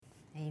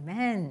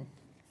Amen.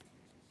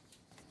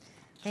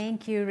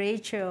 Thank you,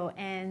 Rachel,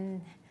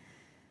 and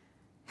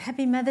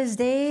happy Mother's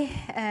Day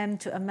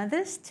to our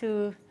mothers,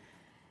 to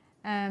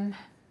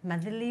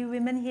motherly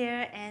women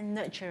here and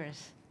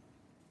nurturers.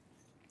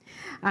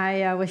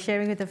 I was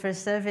sharing with the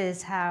first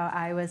service how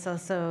I was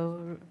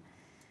also,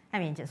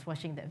 just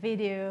watching that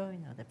video,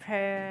 the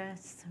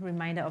prayers,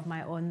 reminder of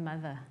my own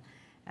mother.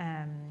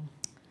 How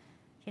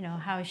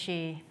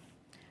she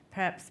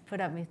perhaps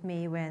put up with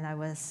me when I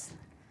was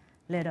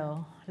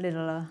littler.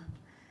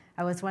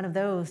 I was one of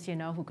those,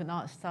 who could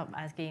not stop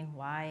asking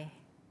why.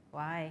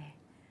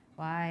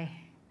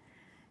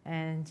 And,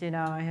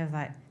 I was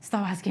like,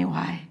 stop asking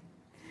why.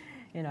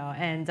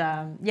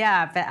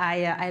 But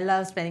I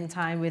love spending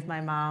time with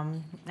my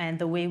mom, and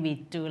the way we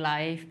do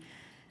life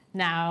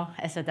now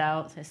as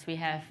adults is we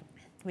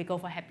go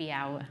for happy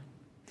hour.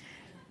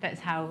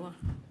 That's how,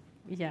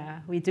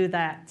 we do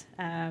that.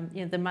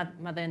 The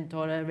mother and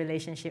daughter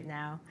relationship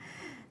now.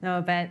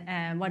 No, but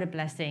what a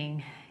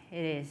blessing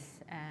it is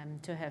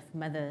to have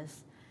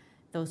mothers,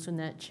 those who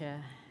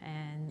nurture,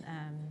 and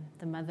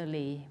the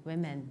motherly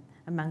women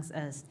amongst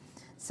us.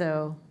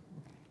 So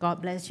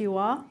God bless you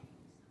all.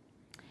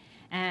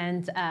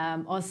 And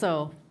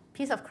also,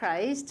 peace of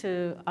Christ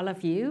to all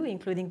of you,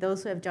 including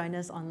those who have joined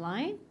us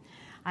online.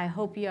 I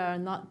hope you are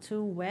not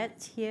too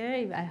wet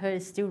here. I heard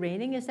it's still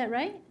raining, is that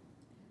right?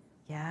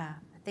 Yeah,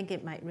 I think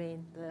it might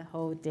rain the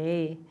whole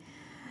day.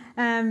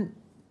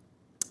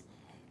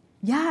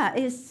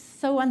 It's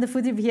so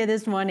wonderful to be here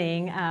this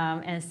morning,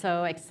 and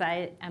so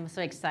excited. I'm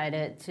so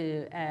excited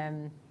to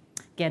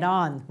get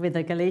on with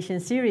the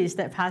Galatians series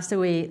that Pastor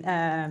Wade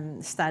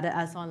started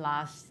us on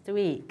last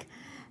week.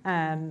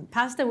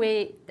 Pastor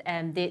Wade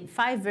did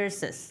 5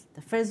 verses,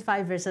 the first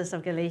 5 verses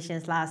of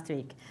Galatians last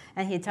week,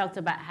 and he talked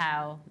about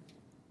how,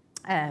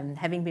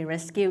 having been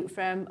rescued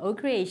from old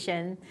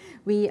creation,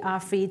 we are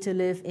free to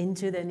live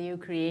into the new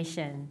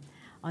creation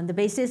on the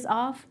basis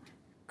of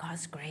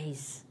God's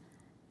grace.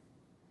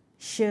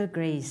 Sheer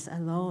grace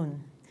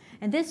alone.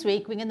 And this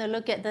week, we're going to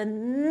look at the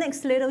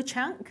next little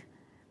chunk,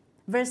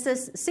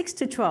 verses 6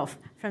 to 12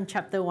 from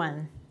chapter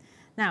 1.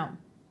 Now,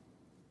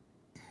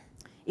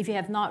 if you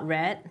have not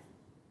read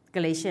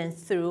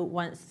Galatians in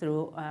one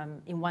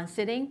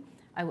sitting,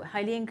 I would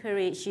highly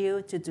encourage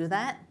you to do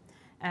that,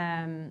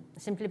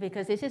 simply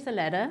because this is a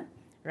letter,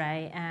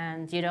 right?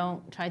 And you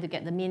don't try to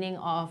get the meaning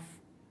of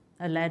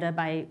a letter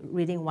by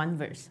reading one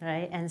verse,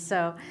 right? And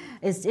so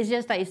it's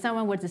just like if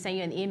someone were to send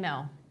you an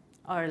email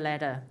or a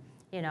letter,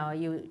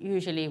 you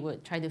usually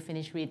would try to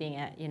finish reading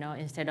it,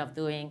 instead of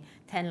doing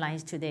 10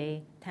 lines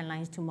today, 10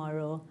 lines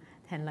tomorrow,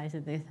 10 lines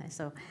a day.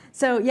 So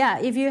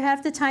if you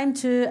have the time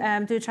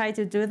to try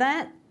to do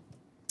that.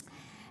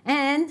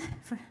 And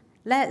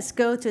let's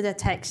go to the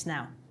text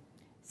now.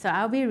 So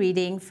I'll be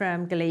reading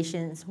from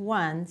Galatians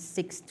 1,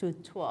 6 to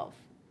 12.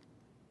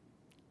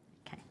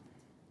 Okay.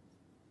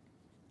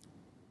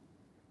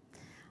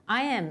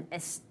 I am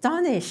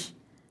astonished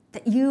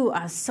that you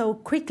are so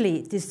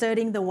quickly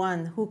deserting the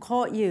one who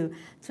called you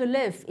to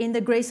live in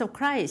the grace of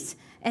Christ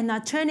and are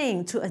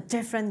turning to a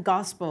different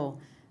gospel,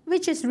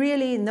 which is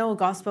really no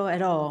gospel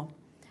at all.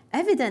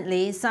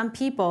 Evidently, some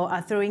people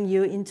are throwing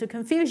you into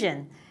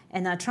confusion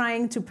and are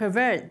trying to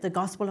pervert the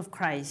gospel of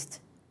Christ.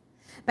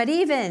 But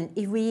even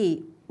if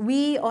we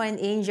or an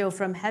angel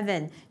from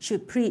heaven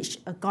should preach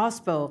a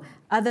gospel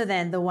other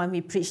than the one we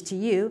preach to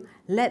you,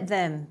 let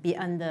them be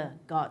under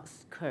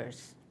God's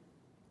curse.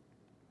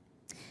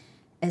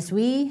 As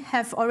we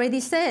have already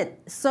said,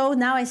 so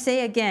now I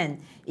say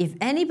again, if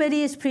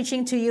anybody is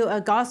preaching to you a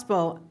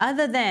gospel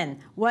other than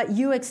what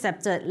you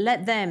accepted,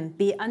 let them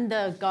be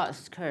under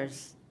God's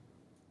curse.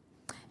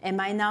 Am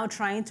I now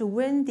trying to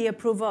win the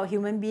approval of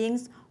human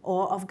beings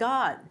or of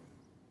God?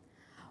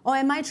 Or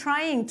am I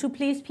trying to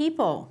please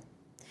people?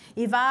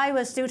 If I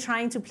was still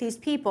trying to please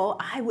people,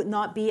 I would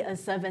not be a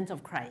servant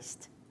of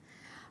Christ.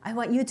 I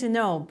want you to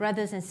know,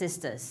 brothers and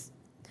sisters,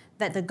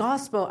 that the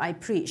gospel I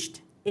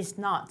preached is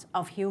not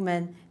of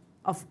human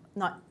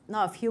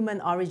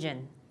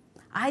origin.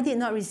 I did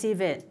not receive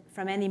it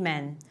from any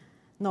man,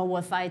 nor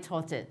was I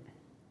taught it.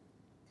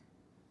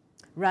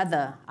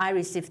 Rather, I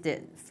received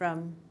it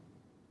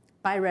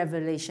by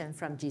revelation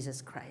from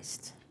Jesus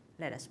Christ.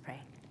 Let us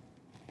pray.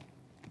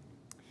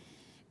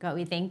 God,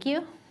 we thank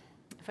you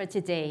for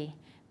today.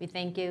 We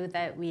thank you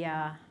that we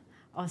are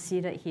all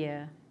seated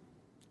here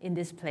in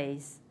this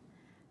place,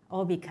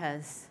 all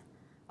because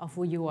of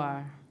who you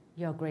are,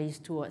 your grace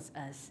towards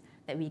us,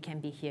 that we can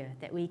be here,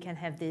 that we can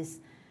have this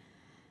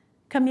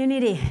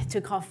community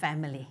to call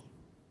family.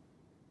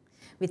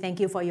 We thank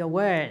you for your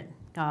word,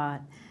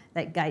 God,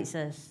 that guides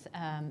us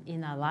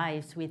in our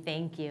lives. We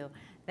thank you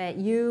that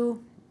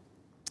you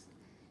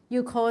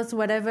cause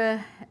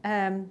whatever,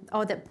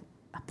 all that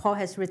Paul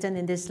has written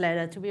in this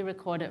letter to be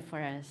recorded for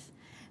us.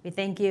 We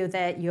thank you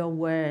that your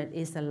word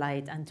is a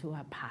light unto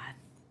our path.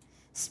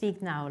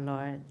 Speak now,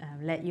 Lord.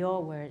 Let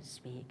your word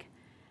speak.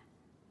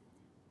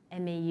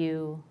 And may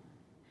you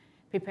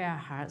prepare our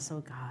hearts,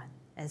 oh God,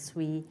 as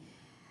we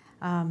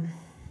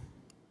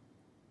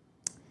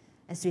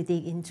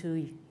dig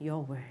into your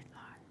word,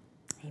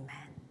 Lord.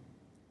 Amen.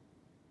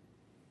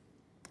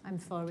 I'm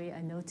sorry,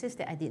 I noticed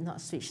that I did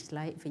not switch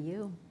slide for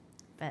you,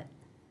 but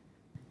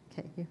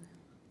okay.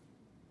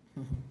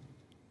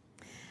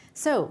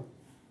 So,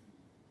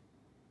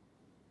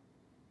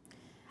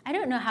 I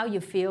don't know how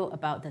you feel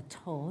about the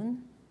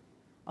tone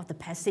of the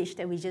passage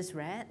that we just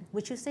read.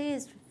 Would you say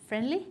it's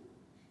friendly?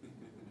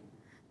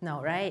 No,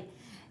 right?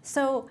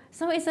 So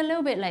it's a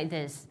little bit like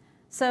this.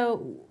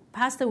 So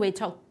Pastor Wei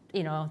talked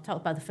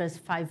about the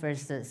first 5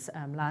 verses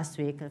last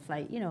week of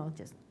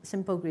just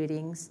simple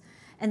greetings.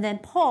 And then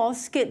Paul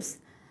skips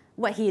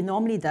what he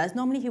normally does.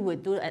 Normally he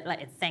would do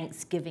a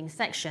Thanksgiving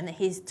section.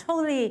 He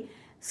totally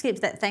skips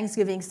that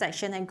Thanksgiving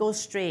section and goes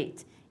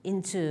straight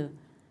into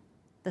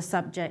the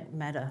subject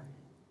matter.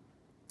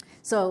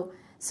 So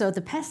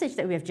the passage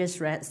that we have just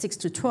read, 6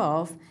 to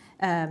 12,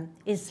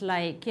 is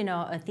like,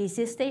 a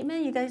thesis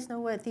statement. You guys know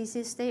what a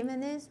thesis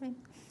statement is?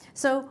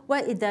 So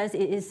what it does,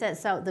 it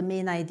sets out the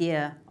main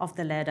idea of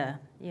the letter,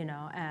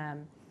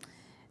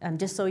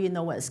 just so you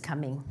know what's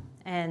coming.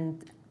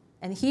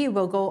 And he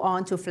will go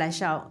on to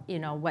flesh out,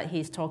 what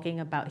he's talking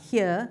about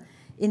here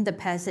in the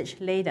passage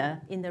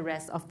later in the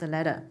rest of the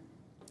letter.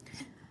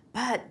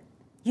 But,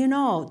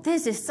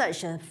 this is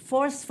such a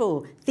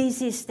forceful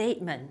thesis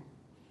statement.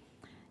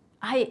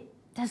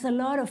 There's a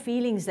lot of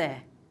feelings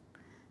there,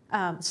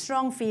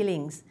 strong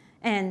feelings,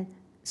 and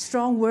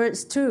strong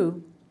words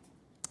too.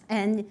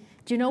 And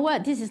do you know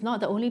what? This is not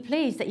the only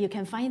place that you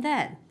can find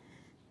that.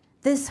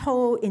 This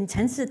whole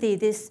intensity,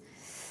 this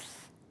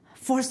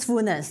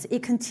forcefulness,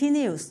 it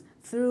continues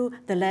through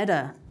the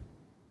letter.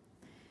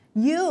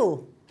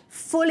 You,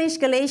 foolish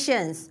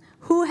Galatians,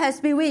 who has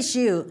bewitched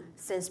you,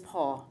 says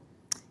Paul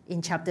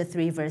in chapter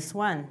 3, verse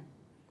 1.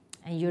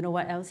 And you know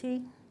what else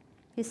he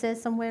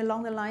says somewhere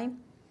along the line?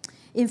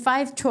 In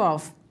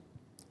 5:12,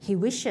 he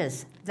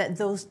wishes that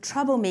those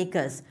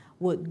troublemakers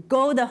would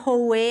go the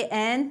whole way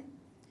and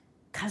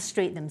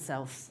castrate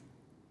themselves.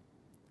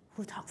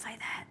 Who talks like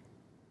that?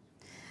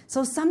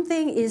 So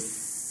something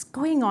is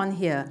going on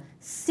here,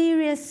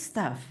 serious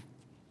stuff.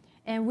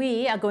 And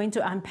we are going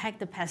to unpack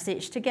the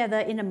passage together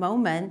in a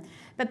moment.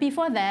 But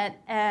before that,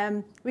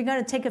 we're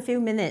going to take a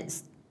few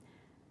minutes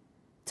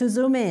to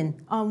zoom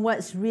in on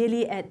what's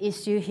really at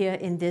issue here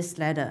in this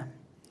letter,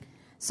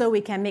 so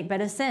we can make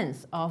better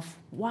sense of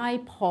why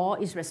Paul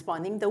is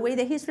responding the way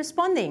that he's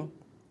responding.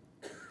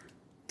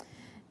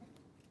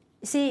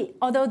 See,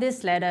 although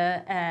this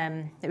letter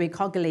that we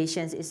call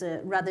Galatians is a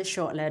rather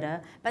short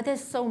letter, but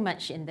there's so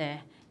much in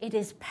there. It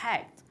is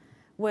packed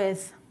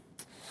with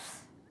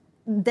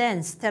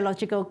dense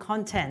theological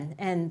content,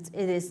 and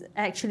it is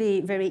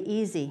actually very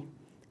easy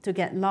to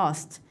get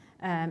lost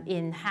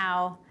in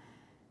how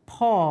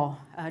Paul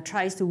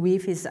tries to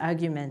weave his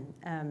argument,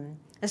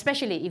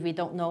 especially if we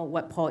don't know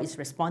what Paul is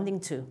responding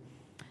to.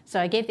 So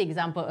I gave the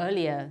example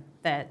earlier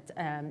that,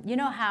 you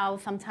know how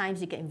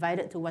sometimes you get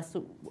invited to a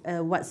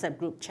WhatsApp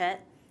group chat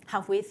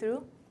halfway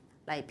through?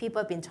 Like people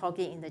have been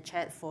talking in the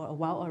chat for a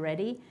while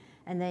already,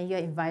 and then you're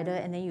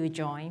invited, and then you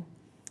join.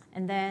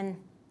 And then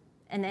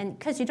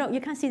because you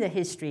can't see the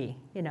history,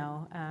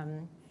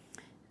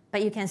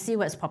 but you can see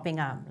what's popping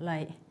up.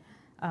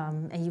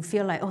 And you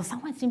feel like, oh,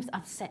 someone seems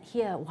upset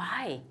here.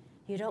 Why?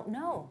 You don't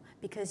know,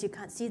 because you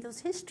can't see those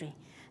history.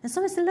 And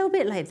so it's a little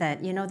bit like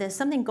that. There's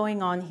something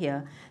going on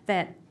here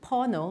that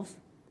Paul knows,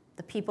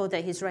 the people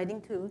that he's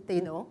writing to, they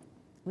know.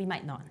 We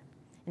might not.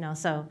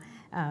 So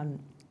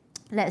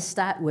let's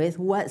start with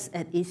what's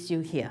at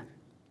issue here.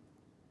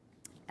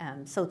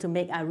 So to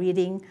make our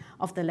reading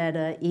of the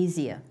letter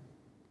easier.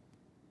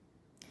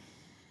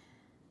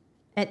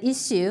 At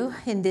issue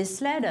in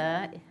this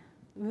letter,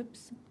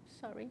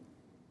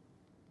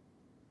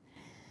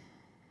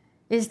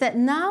 is that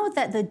now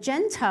that the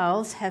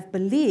Gentiles have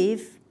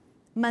believed,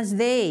 must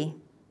they,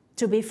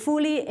 to be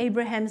fully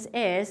Abraham's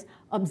heirs,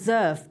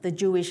 observe the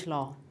Jewish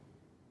law.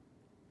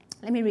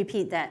 Let me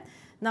repeat that.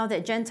 Now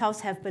that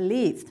Gentiles have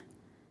believed,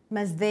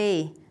 must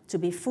they, to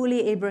be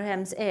fully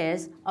Abraham's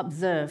heirs,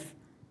 observe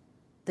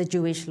the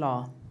Jewish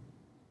law.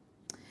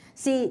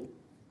 See,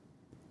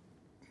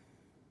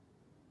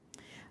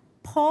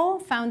 Paul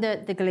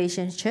founded the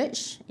Galatian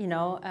church,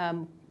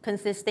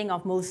 consisting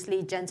of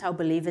mostly Gentile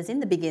believers in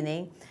the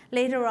beginning.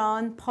 Later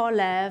on, Paul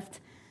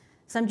left.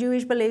 Some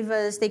Jewish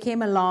believers, they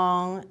came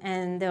along,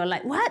 and they were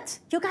like, what?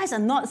 You guys are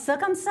not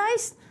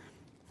circumcised?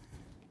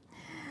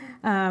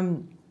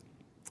 And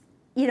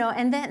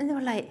then they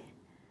were like,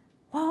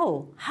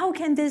 whoa, how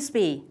can this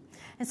be?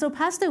 And so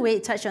Pastor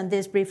Wade touched on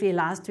this briefly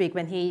last week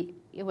when he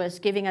was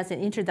giving us an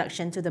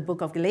introduction to the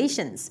book of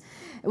Galatians,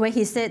 where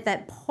he said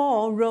that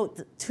Paul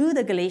wrote to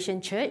the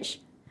Galatian church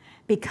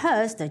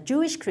because the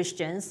Jewish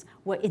Christians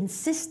were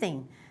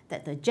insisting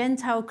that the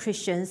Gentile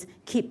Christians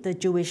keep the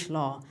Jewish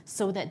law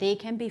so that they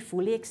can be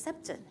fully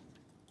accepted.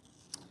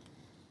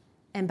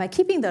 And by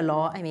keeping the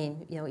law,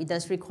 it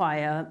does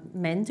require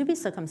men to be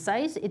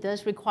circumcised. It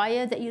does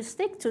require that you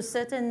stick to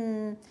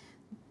certain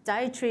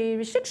dietary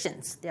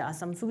restrictions. There are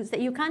some foods that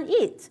you can't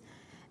eat.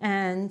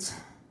 And,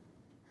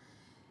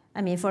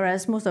 for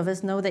us, most of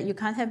us know that you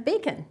can't have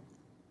bacon.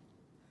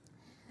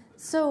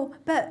 So,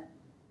 but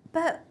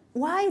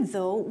why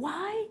though?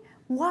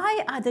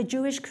 Why are the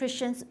Jewish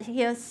Christians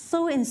here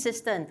so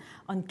insistent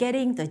on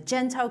getting the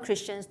Gentile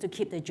Christians to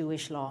keep the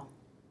Jewish law?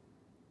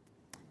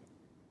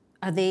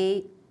 Are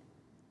they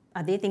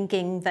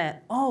thinking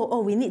that,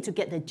 we need to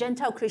get the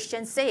Gentile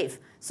Christians saved,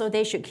 so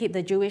they should keep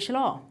the Jewish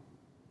law?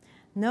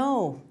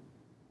 No.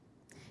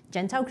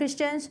 Gentile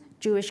Christians,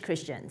 Jewish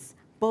Christians,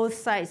 both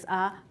sides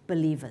are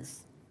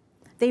believers.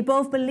 They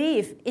both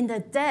believe in the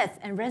death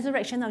and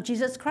resurrection of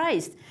Jesus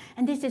Christ.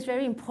 And this is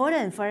very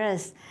important for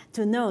us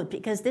to note,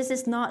 because this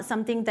is not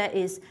something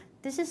this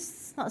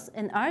is not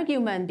an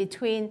argument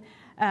between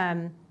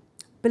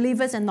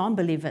believers and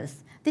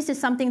non-believers. This is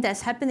something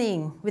that's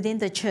happening within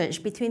the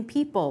church between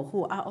people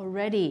who are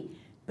already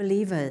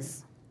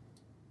believers.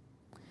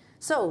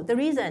 So the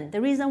reason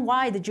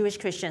why the Jewish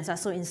Christians are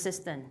so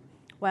insistent,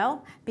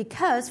 well,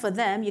 because for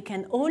them, you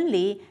can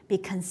only be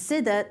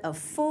considered a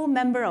full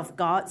member of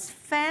God's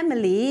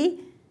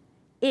family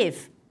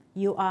if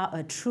you are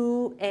a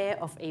true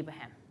heir of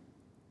Abraham.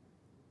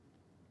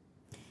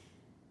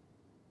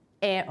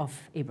 Heir of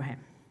Abraham.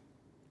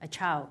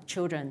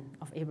 Children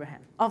of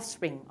Abraham,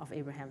 offspring of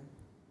Abraham.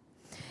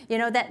 You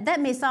know, that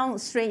may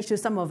sound strange to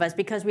some of us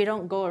because we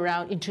don't go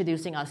around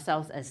introducing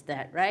ourselves as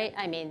that, right?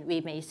 I mean,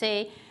 we may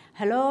say,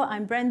 hello,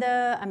 I'm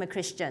Brenda, I'm a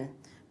Christian.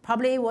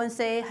 Probably won't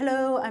say,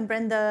 hello, I'm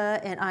Brenda,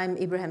 and I'm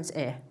Abraham's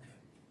heir.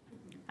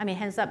 I mean,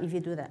 hands up if you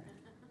do that.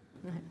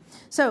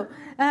 So,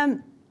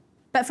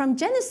 but from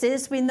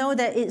Genesis, we know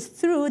that it's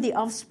through the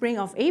offspring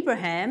of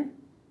Abraham,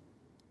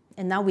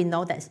 and now we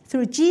know that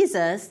through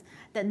Jesus,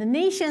 that the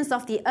nations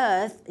of the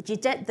earth,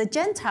 the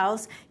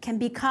Gentiles, can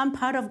become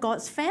part of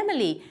God's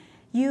family.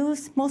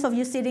 Most of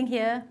you sitting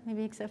here,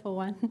 maybe except for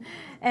one,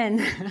 and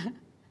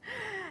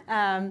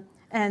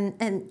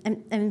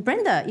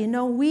Brenda, you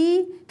know,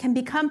 we can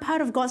become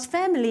part of God's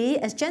family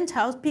as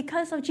Gentiles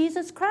because of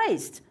Jesus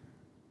Christ.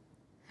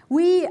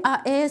 We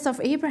are heirs of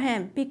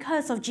Abraham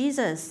because of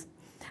Jesus.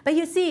 But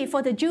you see,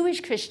 for the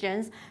Jewish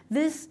Christians,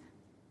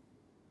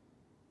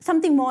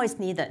 something more is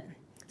needed.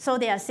 So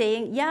they are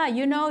saying, yeah,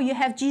 you know, you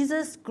have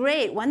Jesus,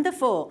 great,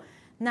 wonderful.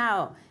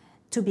 Now,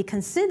 to be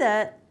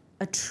considered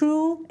a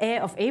true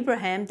heir of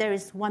Abraham, there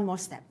is one more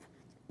step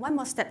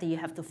that you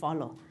have to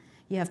follow.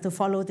 You have to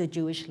follow the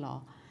Jewish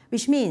law,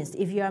 which means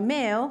if you are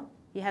male,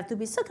 you have to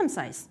be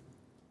circumcised.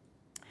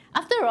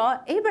 After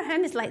all,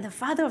 Abraham is like the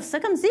father of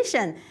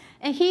circumcision,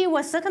 and he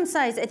was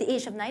circumcised at the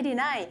age of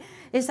 99.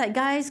 It's like,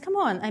 guys, come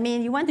on. I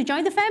mean, you want to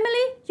join the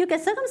family? You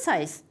get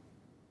circumcised.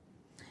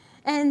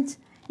 And,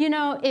 you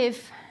know,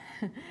 if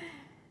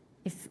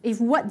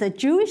what the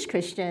Jewish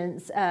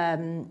Christians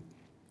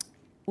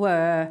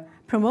were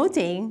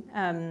promoting,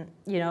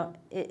 you know,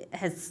 it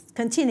has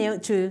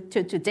continued to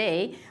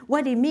today,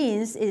 what it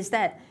means is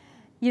that,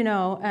 you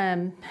know,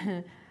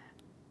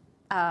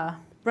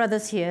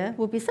 brothers here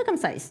will be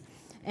circumcised.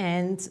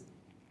 And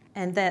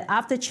that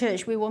after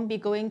church, we won't be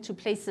going to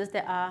places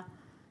that are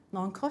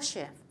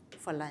non-kosher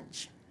for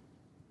lunch.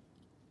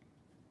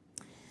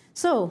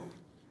 So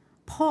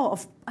Paul,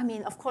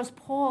 of course,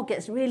 Paul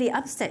gets really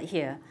upset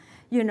here,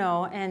 you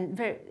know, and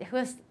he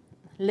was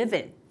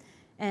livid.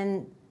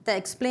 And that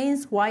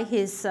explains why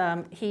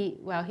he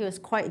was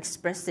quite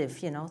expressive,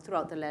 you know,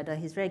 throughout the letter.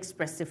 He's very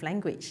expressive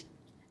language.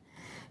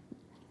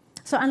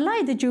 So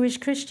unlike the Jewish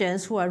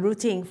Christians who are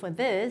rooting for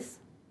this,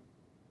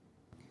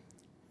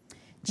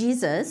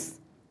 Jesus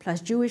plus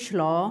Jewish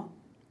law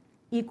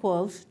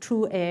equals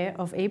true heir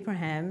of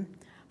Abraham.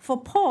 For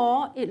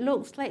Paul, it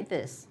looks like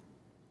this.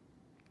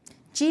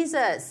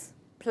 Jesus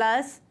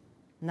plus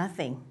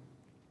nothing.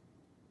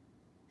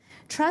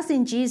 Trust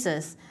in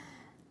Jesus,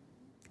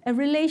 a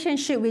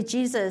relationship with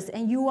Jesus,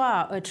 and you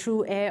are a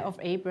true heir of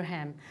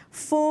Abraham.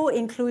 Full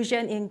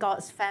inclusion in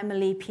God's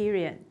family,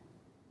 period.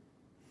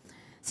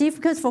 See,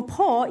 because for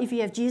Paul, if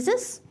you have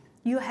Jesus,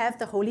 you have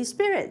the Holy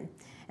Spirit.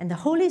 And the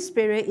Holy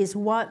Spirit is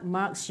what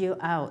marks you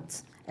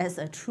out as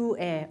a true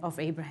heir of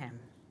Abraham.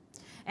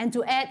 And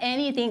to add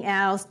anything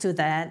else to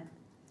that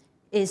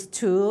is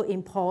to,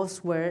 in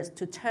Paul's words,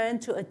 to turn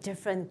to a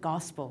different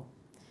gospel,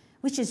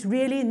 which is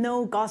really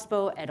no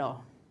gospel at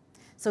all.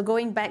 So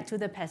going back to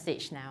the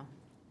passage now.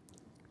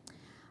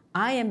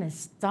 I am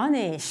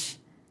astonished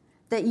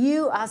that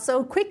you are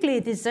so quickly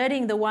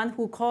deserting the one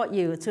who called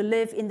you to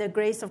live in the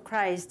grace of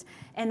Christ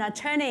and are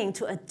turning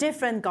to a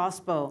different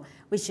gospel,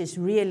 which is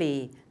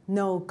really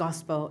no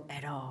gospel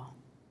at all.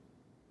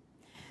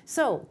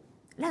 So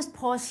let's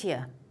pause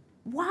here.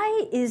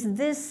 Why is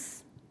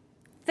this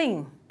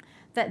thing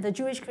that the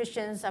Jewish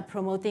Christians are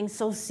promoting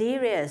so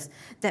serious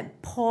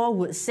that Paul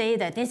would say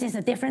that this is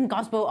a different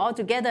gospel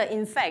altogether?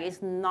 In fact,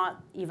 it's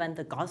not even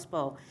the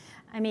gospel.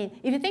 I mean,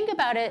 if you think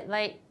about it,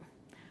 like,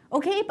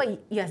 okay,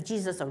 but you have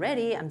Jesus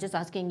already. I'm just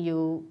asking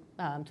you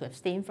to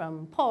abstain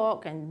from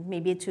pork and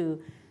maybe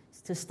to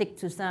stick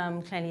to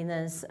some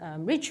cleanliness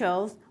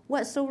rituals.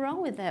 What's so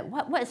wrong with that?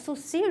 What is so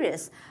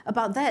serious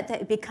about that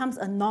it becomes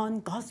a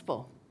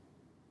non-gospel?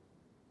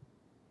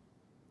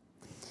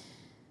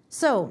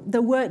 So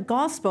the word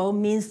gospel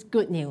means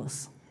good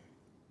news.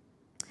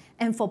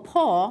 And for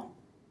Paul,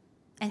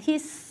 and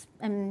he's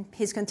and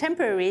his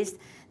contemporaries,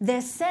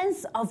 their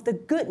sense of the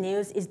good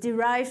news is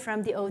derived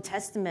from the Old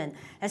Testament,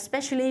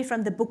 especially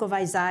from the book of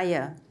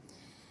Isaiah.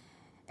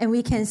 And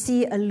we can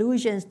see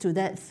allusions to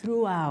that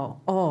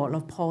throughout all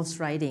of Paul's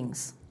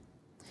writings.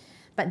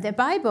 But the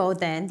Bible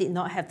then did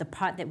not have the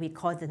part that we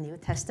call the New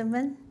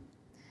Testament,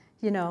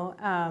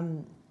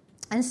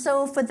 and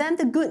so for them,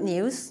 the good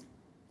news,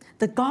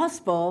 the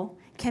gospel,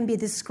 can be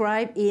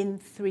described in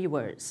 3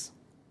 words.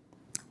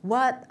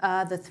 What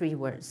are the 3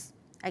 words?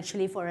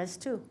 Actually, for us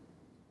too.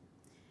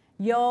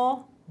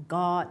 Your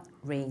God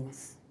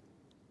reigns.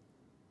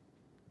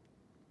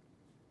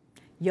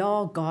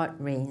 Your God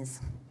reigns.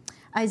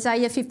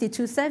 Isaiah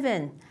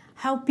 52:7.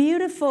 How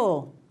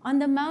beautiful on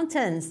the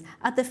mountains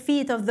are the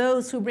feet of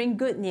those who bring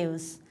good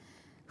news,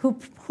 who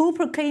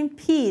proclaim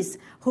peace,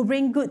 who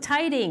bring good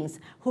tidings,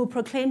 who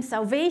proclaim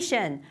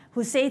salvation,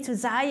 who say to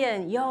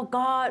Zion, your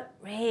God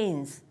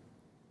reigns.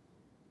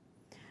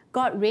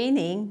 God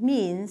reigning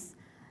means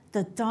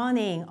the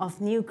dawning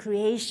of new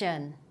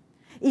creation.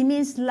 It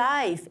means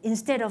life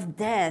instead of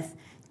death,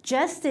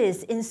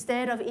 justice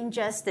instead of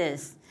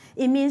injustice.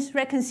 It means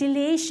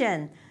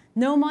reconciliation,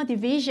 no more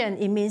division.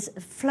 It means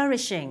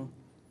flourishing.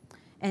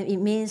 And it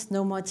means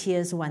no more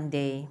tears one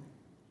day.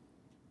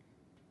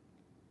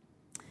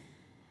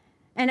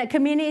 And at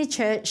Community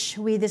Church,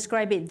 we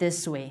describe it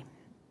this way.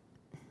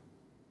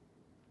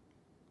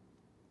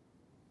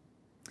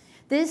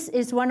 This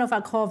is one of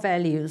our core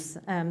values,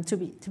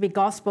 to be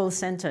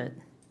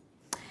gospel-centered.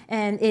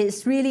 And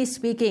it's really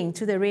speaking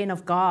to the reign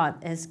of God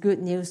as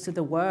good news to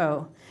the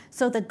world.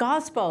 So the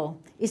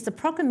gospel is the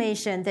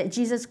proclamation that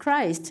Jesus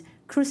Christ,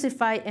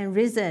 crucified and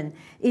risen,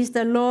 is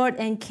the Lord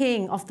and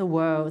King of the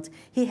world.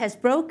 He has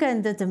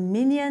broken the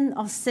dominion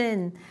of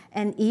sin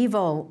and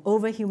evil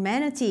over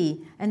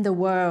humanity and the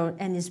world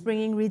and is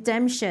bringing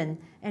redemption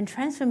and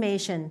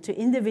transformation to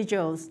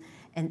individuals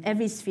and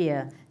every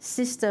sphere,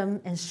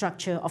 system, and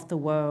structure of the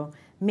world,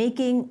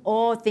 making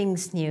all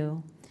things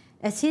new.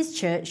 As his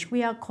church,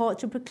 we are called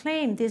to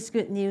proclaim this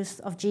good news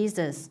of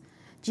Jesus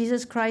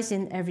Christ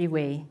in every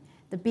way,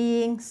 the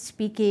being,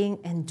 speaking,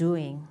 and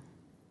doing.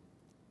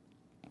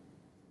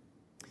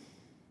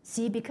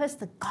 See, because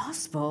the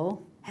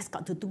gospel has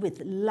got to do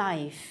with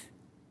life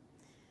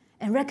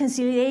and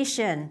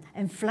reconciliation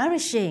and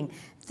flourishing.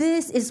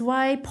 This is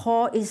why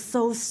Paul is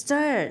so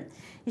stirred.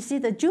 You see,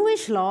 the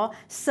Jewish law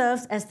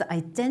serves as the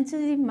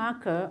identity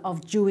marker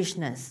of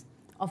Jewishness,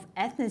 of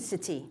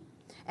ethnicity.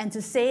 And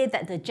to say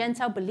that the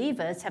Gentile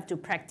believers have to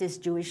practice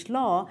Jewish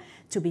law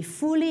to be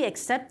fully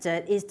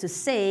accepted is to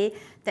say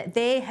that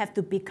they have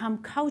to become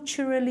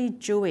culturally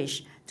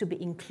Jewish to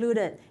be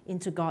included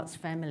into God's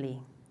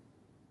family.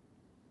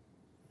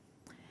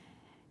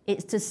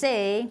 It's to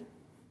say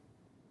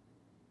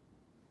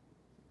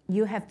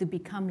you have to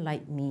become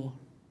like me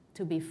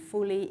to be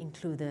fully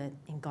included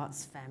in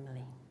God's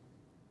family.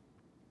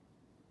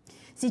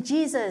 See,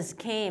 Jesus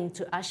came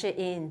to usher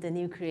in the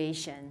new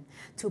creation,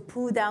 to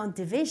pull down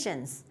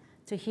divisions,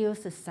 to heal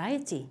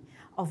society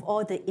of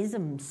all the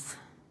isms.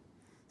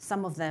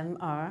 Some of them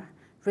are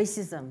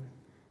racism,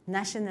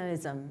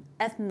 nationalism,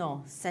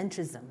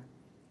 ethnocentrism.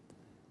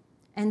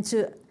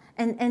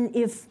 And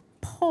if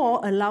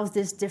Paul allows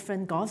this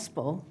different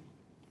gospel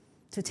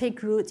to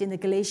take root in the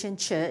Galatian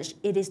church,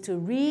 it is to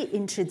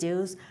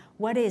reintroduce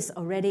what is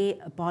already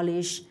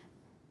abolished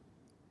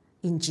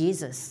in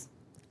Jesus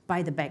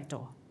by the back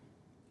door.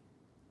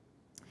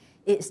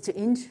 It's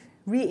to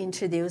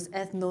reintroduce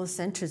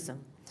ethnocentrism.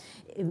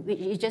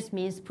 It just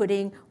means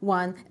putting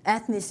one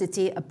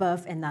ethnicity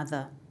above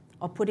another,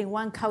 or putting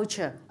one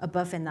culture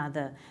above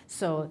another.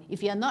 So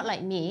if you're not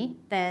like me,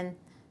 then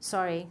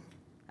sorry,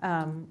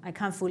 I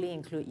can't fully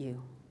include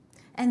you.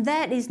 And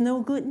that is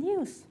no good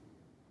news.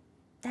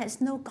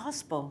 That's no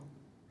gospel.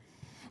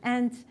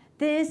 And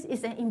this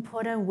is an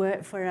important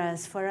word for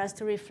us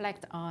to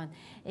reflect on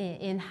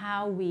in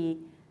how we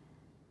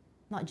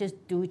not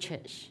just do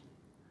church,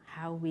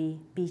 how we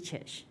be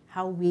church,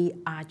 how we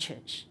are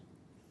church.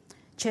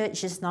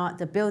 Church is not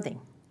the building.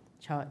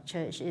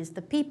 Church is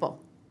the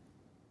people.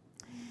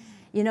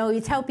 You know,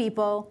 you tell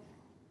people,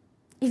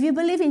 if you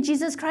believe in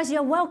Jesus Christ,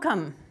 you're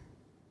welcome.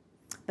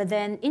 But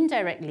then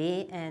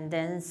indirectly and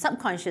then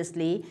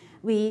subconsciously,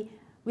 we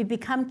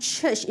become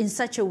church in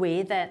such a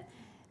way that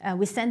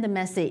we send the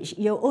message,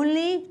 you're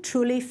only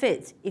truly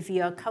fit if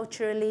you are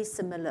culturally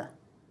similar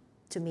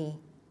to me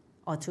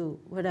or to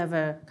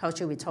whatever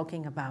culture we're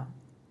talking about.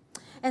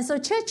 And so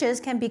churches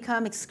can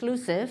become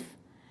exclusive,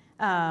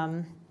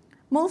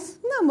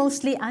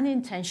 mostly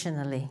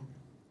unintentionally.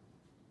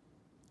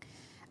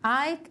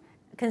 I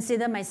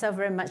consider myself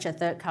very much a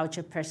third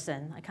culture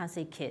person. I can't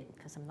say kid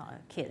because I'm not a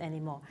kid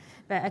anymore.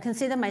 But I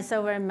consider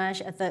myself very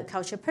much a third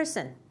culture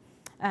person.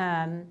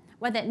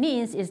 What that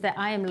means is that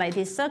I am like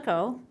this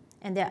circle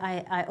and that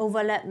I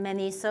overlap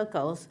many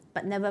circles,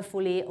 but never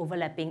fully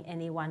overlapping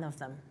any one of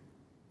them.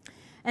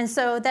 And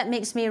so that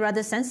makes me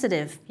rather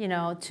sensitive,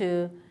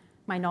 to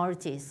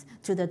minorities,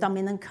 to the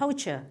dominant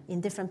culture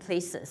in different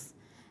places,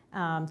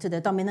 to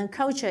the dominant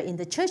culture in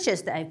the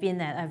churches that I've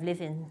been at. I've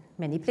lived in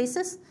many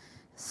places,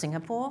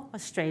 Singapore,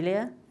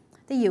 Australia.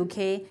 the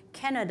UK,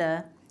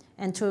 Canada,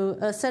 and to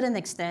a certain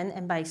extent,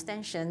 and by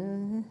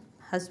extension,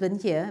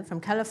 husband here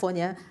from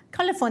California,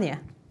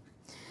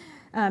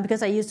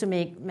 because I used to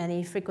make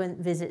many frequent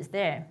visits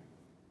there.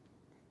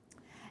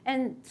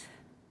 And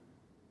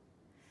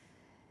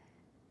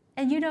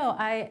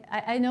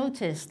I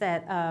noticed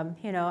that,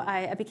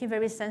 I became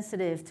very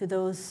sensitive to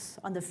those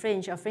on the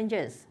fringe or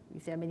fringes,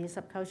 if there are many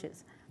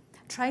subcultures,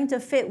 trying to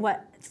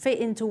fit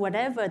into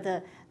whatever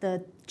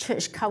the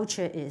church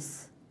culture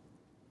is.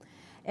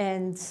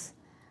 And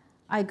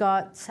I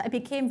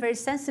became very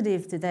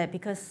sensitive to that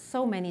because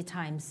so many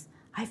times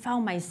I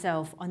found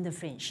myself on the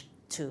fringe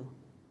too,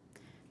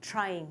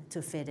 trying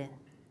to fit in.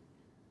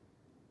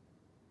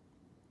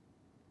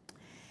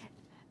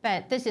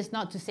 But this is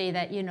not to say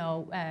that,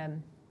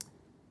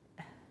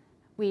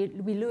 we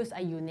lose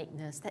our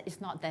uniqueness. That is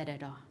not that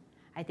at all.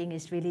 I think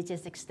it's really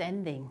just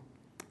extending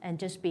and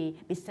just be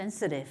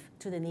sensitive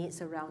to the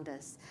needs around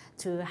us,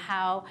 to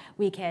how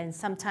we can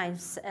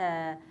sometimes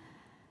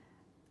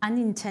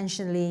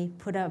unintentionally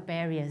put up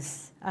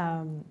barriers.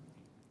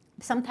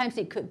 Sometimes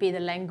it could be the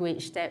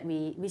language that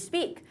we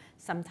speak.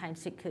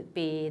 Sometimes it could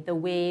be the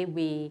way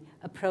we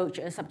approach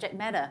a subject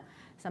matter.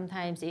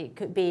 Sometimes it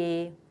could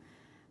be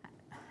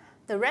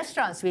the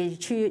restaurants we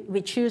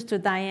choose to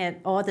dine at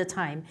all the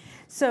time.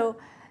 So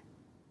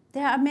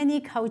there are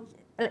many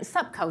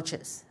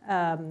subcultures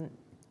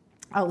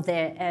out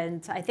there,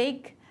 and I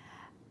think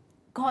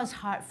God's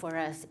heart for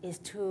us is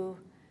to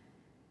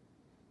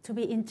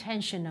be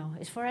intentional.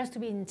 It's for us to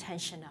be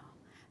intentional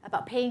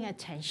about paying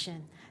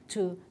attention,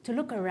 to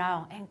look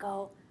around and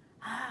go,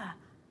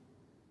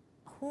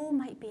 who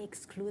might be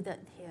excluded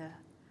here?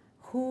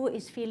 Who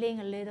is feeling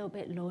a little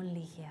bit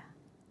lonely here?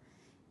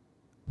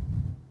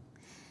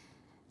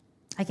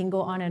 I can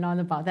go on and on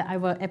about that,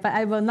 but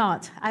I will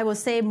not. I will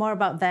say more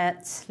about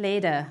that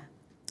later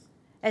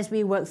as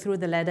we work through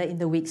the letter in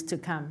the weeks to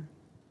come.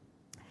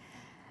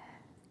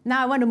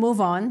 Now I want to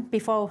move on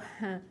before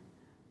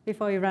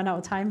we run out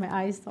of time. My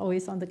eyes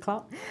always on the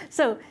clock.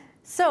 So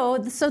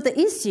the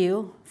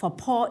issue for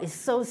Paul is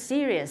so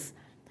serious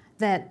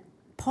that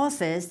Paul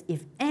says,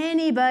 if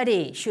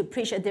anybody should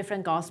preach a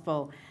different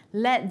gospel,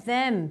 let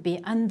them be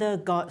under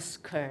God's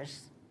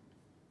curse.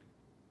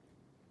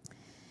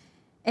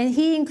 And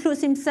he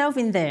includes himself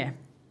in there,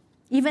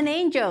 even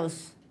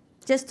angels,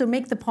 just to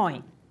make the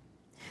point.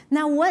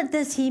 Now, what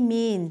does he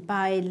mean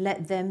by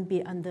let them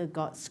be under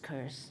God's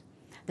curse?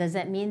 Does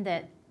that mean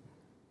that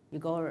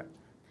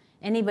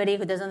anybody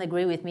who doesn't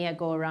agree with me, I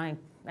go around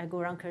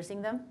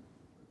cursing them?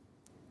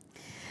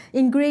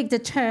 In Greek, the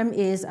term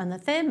is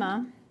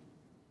anathema.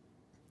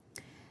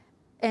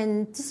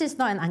 And this is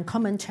not an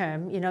uncommon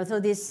term,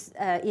 so this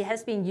it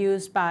has been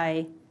used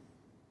by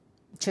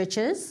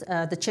churches,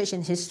 the church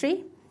in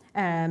history,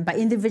 by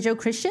individual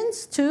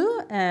Christians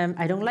too.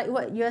 I don't like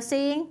what you are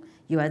saying.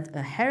 You are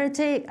a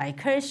heretic. I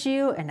curse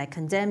you and I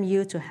condemn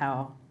you to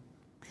hell.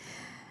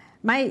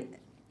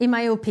 In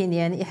my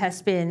opinion, it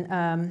has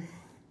been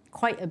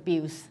quite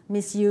abused,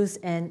 misused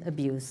and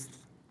abused.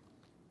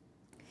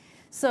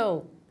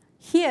 So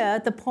here,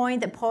 the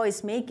point that Paul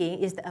is making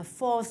is that a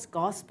false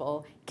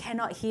gospel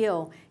cannot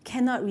heal,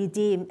 cannot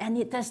redeem, and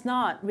it does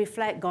not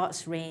reflect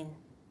God's reign.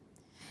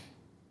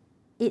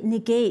 It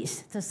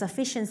negates the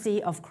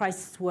sufficiency of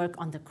Christ's work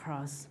on the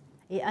cross.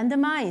 It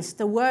undermines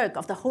the work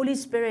of the Holy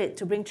Spirit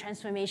to bring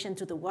transformation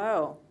to the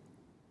world.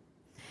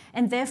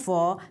 And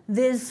therefore,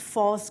 this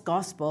false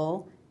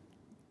gospel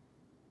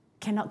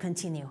cannot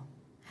continue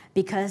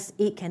because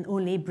it can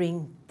only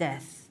bring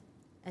death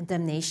and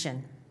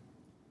damnation.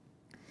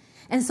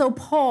 And so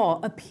Paul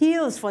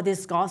appeals for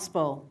this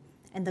gospel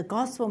and the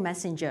gospel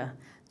messenger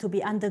to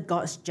be under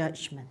God's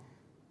judgment.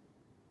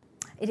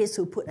 It is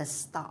to put a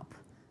stop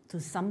to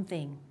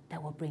something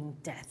that will bring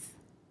death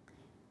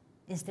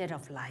instead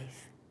of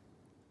life.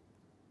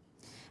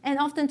 And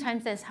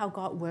oftentimes that's how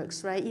God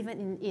works, right?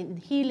 Even in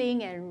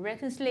healing and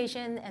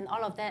reconciliation and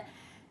all of that,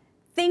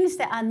 things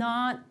that are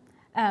not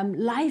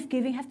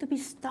life-giving have to be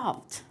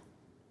stopped.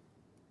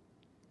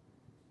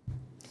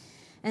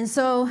 And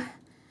so,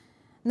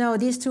 no,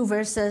 these two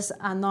verses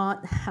are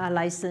not a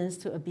license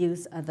to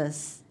abuse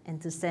others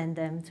and to send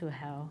them to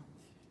hell.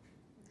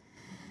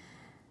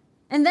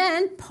 And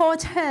then Paul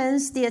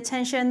turns the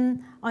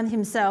attention on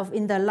himself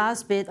in the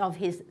last bit of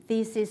his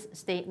thesis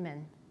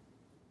statement.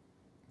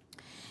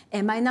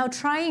 Am I now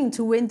trying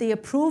to win the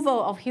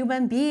approval of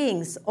human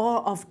beings or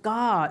of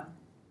God?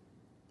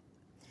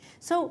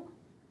 So,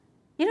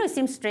 it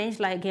seems strange,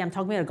 like, okay, I'm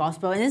talking about the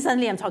gospel, and then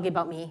suddenly I'm talking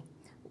about me.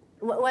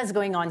 What's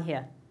going on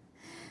here?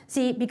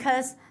 See,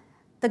 because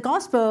the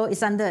gospel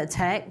is under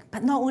attack,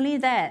 but not only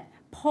that,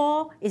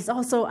 Paul is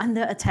also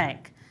under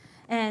attack.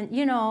 And,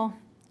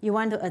 you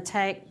want to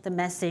attack the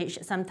message,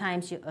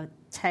 sometimes you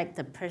attack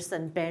the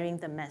person bearing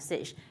the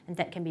message, and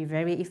that can be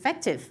very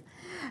effective.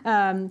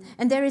 And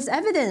there is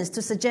evidence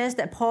to suggest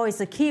that Paul is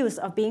accused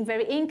of being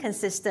very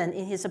inconsistent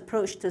in his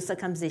approach to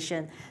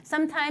circumcision.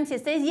 Sometimes he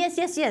says,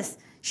 yes,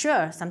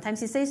 sure. Sometimes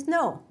he says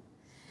no.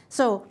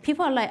 So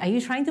people are like, are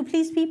you trying to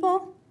please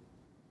people?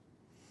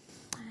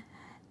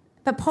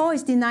 But Paul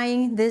is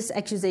denying this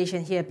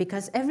accusation here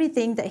because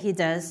everything that he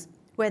does,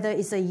 whether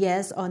it's a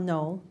yes or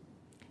no,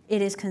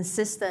 it is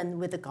consistent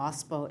with the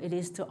gospel. It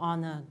is to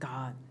honor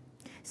God.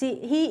 See,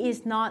 he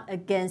is not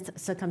against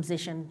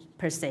circumcision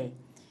per se.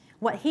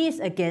 What he is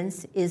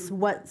against is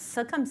what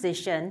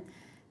circumcision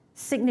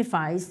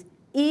signifies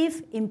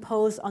if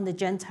imposed on the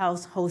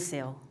Gentiles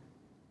wholesale.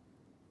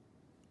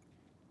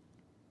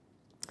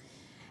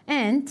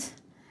 And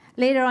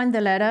later on in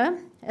the letter,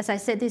 as I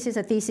said, this is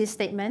a thesis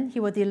statement. He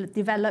will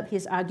develop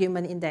his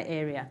argument in that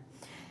area.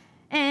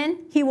 And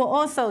he will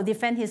also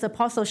defend his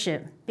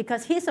apostleship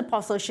because his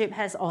apostleship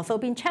has also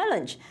been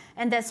challenged.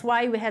 And that's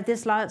why we have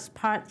this last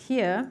part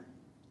here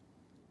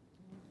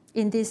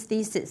in this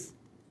thesis.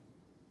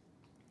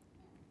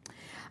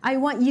 I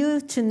want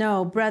you to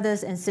know,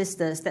 brothers and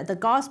sisters, that the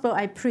gospel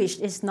I preached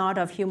is not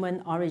of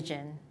human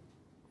origin.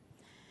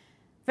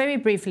 Very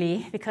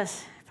briefly,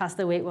 because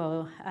Pastor Wade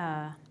will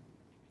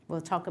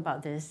talk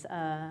about this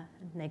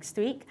next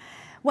week.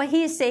 What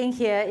he is saying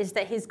here is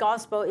that his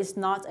gospel is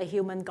not a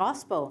human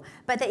gospel,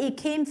 but that it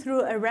came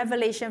through a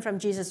revelation from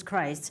Jesus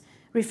Christ,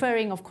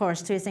 referring, of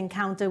course, to his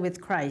encounter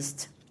with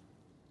Christ.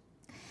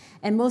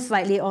 And most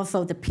likely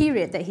also the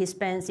period that he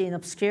spends in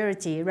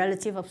obscurity,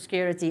 relative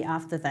obscurity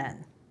after that.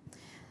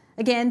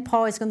 Again,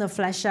 Paul is going to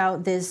flesh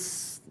out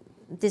this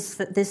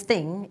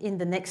thing in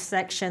the next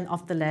section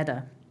of the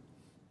letter.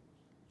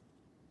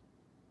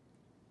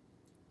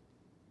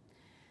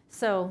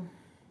 So,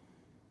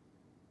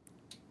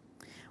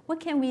 what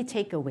can we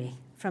take away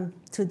from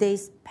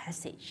today's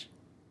passage?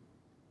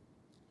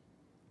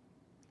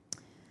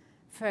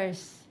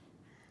 First,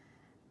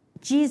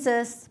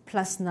 Jesus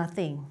plus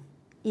nothing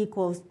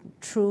equals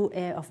true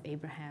heir of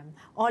Abraham.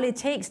 All it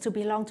takes to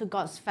belong to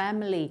God's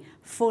family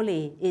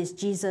fully is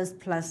Jesus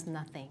plus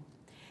nothing.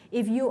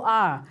 If you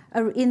are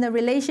in a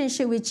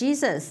relationship with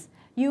Jesus,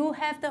 you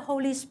have the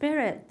Holy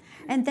Spirit,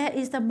 and that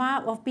is the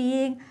mark of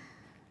being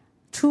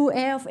true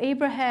heir of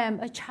Abraham,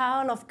 a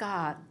child of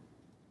God.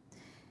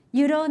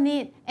 You don't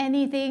need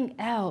anything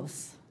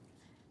else.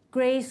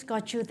 Grace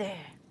got you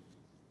there.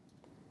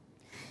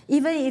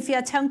 Even if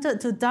you're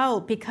tempted to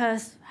doubt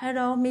because,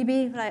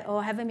 maybe like,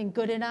 I haven't been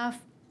good enough,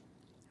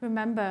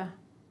 remember,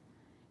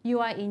 you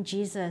are in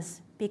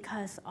Jesus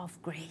because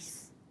of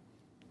grace.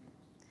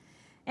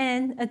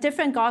 And a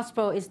different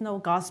gospel is no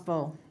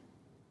gospel.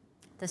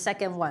 The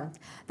second one.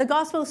 The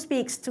gospel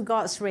speaks to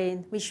God's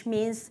reign, which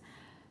means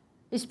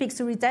it speaks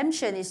to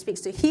redemption, it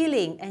speaks to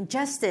healing and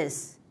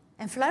justice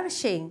and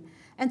flourishing.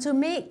 And to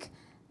make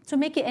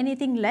it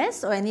anything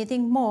less or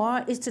anything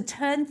more is to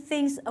turn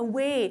things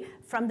away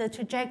from the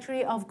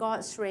trajectory of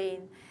God's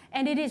reign.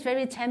 And it is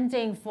very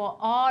tempting for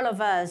all of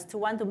us to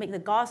want to make the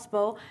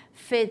gospel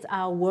fit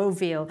our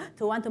worldview,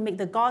 to want to make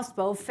the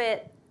gospel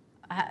fit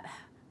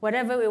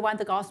whatever we want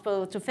the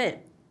gospel to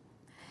fit.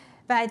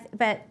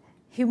 But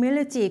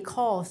humility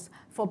calls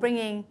for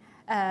bringing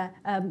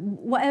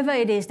whatever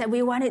it is that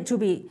we want it to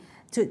be,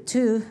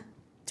 to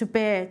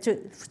bear,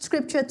 to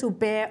Scripture to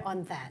bear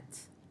on that.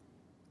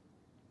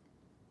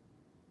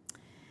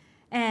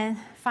 And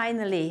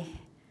finally,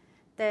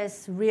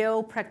 there's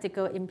real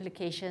practical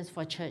implications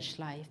for church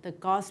life. The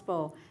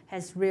gospel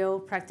has real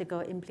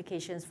practical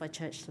implications for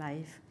church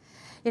life.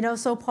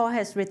 So Paul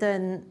has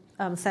written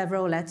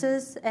several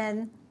letters,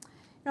 and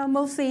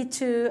mostly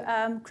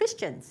to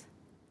Christians.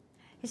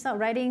 He's not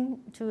writing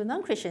to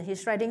non-Christians.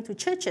 He's writing to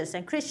churches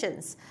and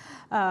Christians,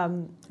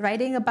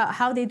 writing about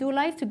how they do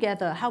life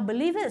together, how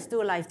believers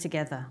do life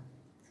together.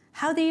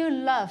 How do you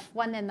love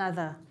one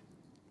another?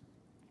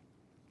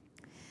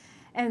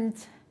 And,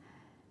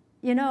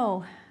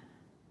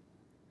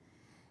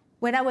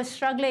 when I was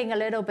struggling a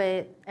little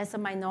bit as a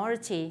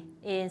minority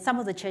in some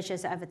of the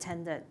churches I've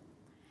attended,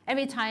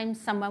 every time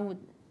someone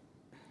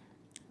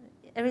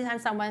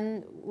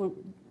would,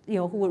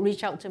 who would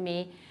reach out to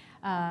me,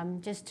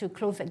 just to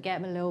close the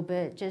gap a little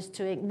bit, just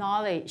to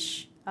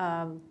acknowledge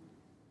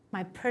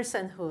my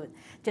personhood,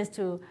 just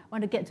to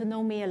want to get to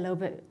know me a little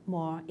bit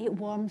more, it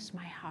warms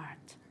my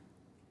heart.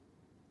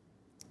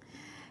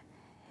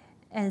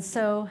 And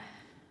so,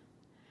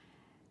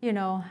 the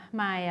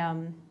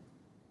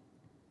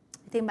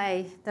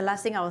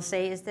last thing I will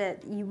say is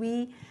that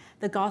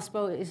the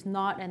gospel is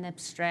not an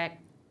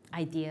abstract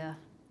idea.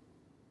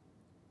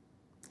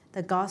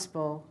 The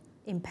gospel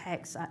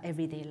impacts our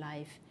everyday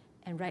life,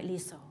 and rightly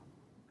so.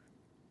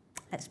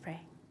 Let's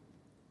pray.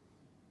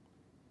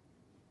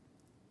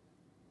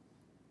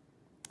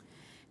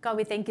 God,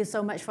 we thank you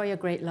so much for your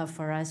great love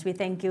for us. We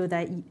thank you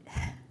that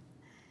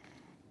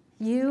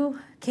you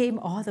came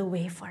all the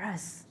way for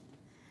us.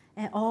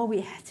 And all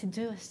we had to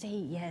do is say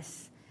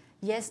yes.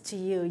 Yes to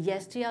you.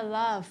 Yes to your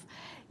love.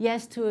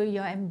 Yes to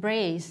your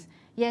embrace.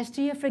 Yes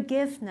to your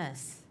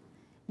forgiveness.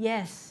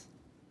 Yes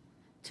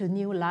to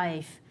new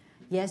life.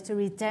 Yes to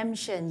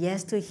redemption.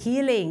 Yes to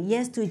healing.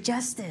 Yes to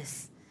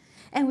justice.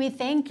 And we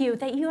thank you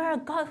that you are a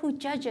God who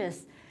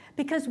judges.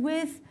 Because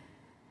with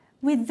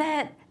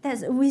that,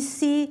 we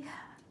see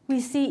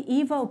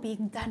evil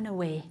being done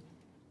away.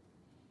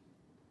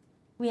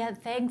 We are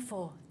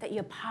thankful that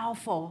you're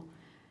powerful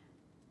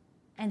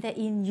and that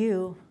in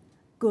you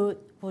good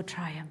will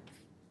triumph.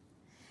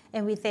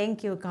 And we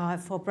thank you, God,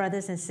 for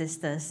brothers and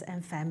sisters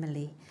and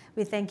family.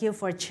 We thank you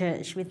for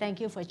church. We thank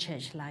you for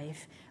church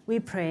life. We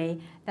pray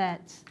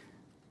that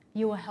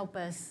you will help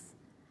us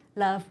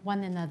love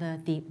one another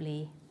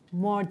deeply,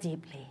 more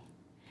deeply.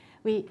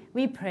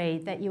 We pray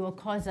that you will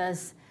cause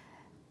us,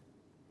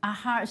 our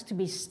hearts to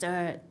be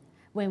stirred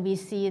when we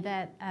see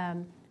that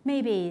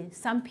maybe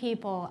some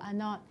people are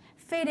not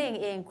fitting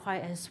in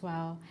quite as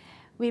well.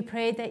 We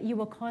pray that you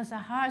will cause our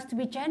hearts to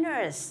be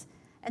generous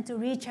and to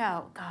reach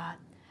out, God,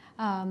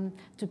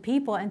 to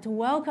people and to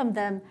welcome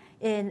them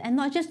in, and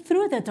not just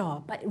through the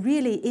door, but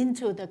really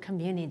into the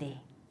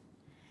community.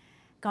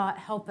 God,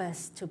 help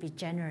us to be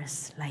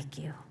generous like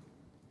you.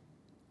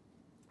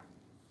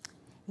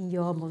 In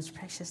your most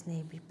precious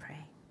name we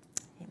pray.